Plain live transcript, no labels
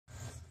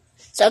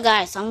So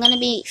guys, I'm gonna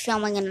be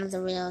filming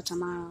another video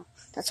tomorrow.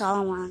 That's all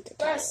I wanted to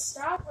tell you. But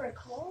stop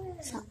recording.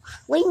 So,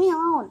 leave me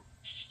alone.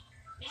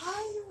 Why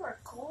are you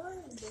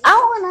recording, dude?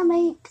 I wanna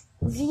make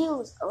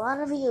views, a lot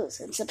of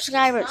views and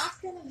subscribers.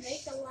 You're not gonna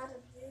make a lot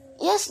of views.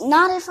 Yes,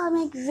 not if I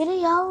make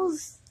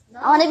videos. No,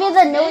 I wanna be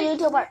the new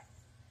YouTuber.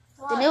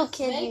 The new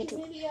kid make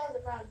YouTuber. videos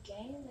about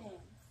gaming.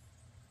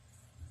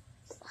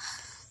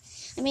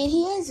 I mean,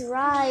 he is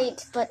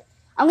right, but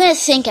I'm gonna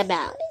think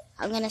about it.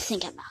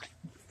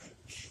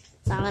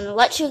 So I'm gonna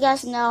let you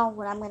guys know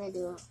what I'm gonna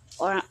do,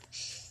 or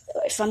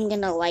if I'm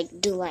gonna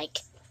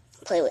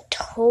play with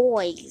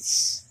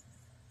toys,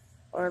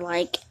 or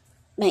make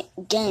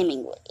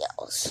gaming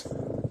videos.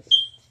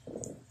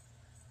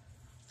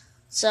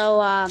 So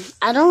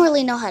I don't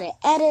really know how to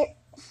edit.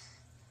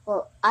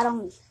 Well, I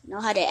don't know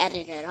how to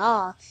edit at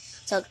all.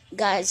 So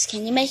guys,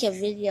 can you make a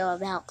video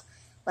about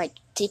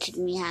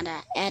teaching me how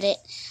to edit?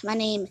 My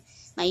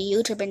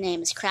YouTuber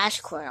name is Crash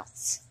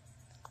Squirrels.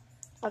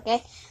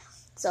 Okay,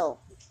 so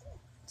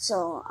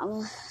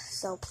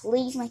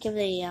please make a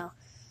video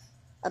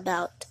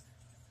about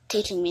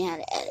teaching me how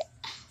to edit.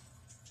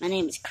 My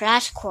name is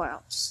Crash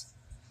Squirrels,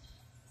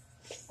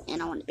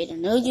 and I want to be the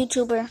new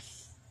YouTuber,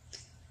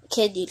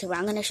 kid YouTuber.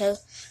 I'm gonna show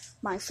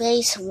my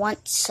face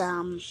once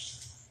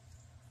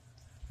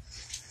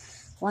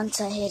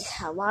I hit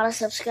a lot of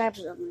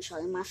subscribers. I'm gonna show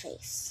you my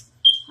face.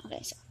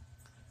 Okay, so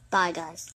bye guys.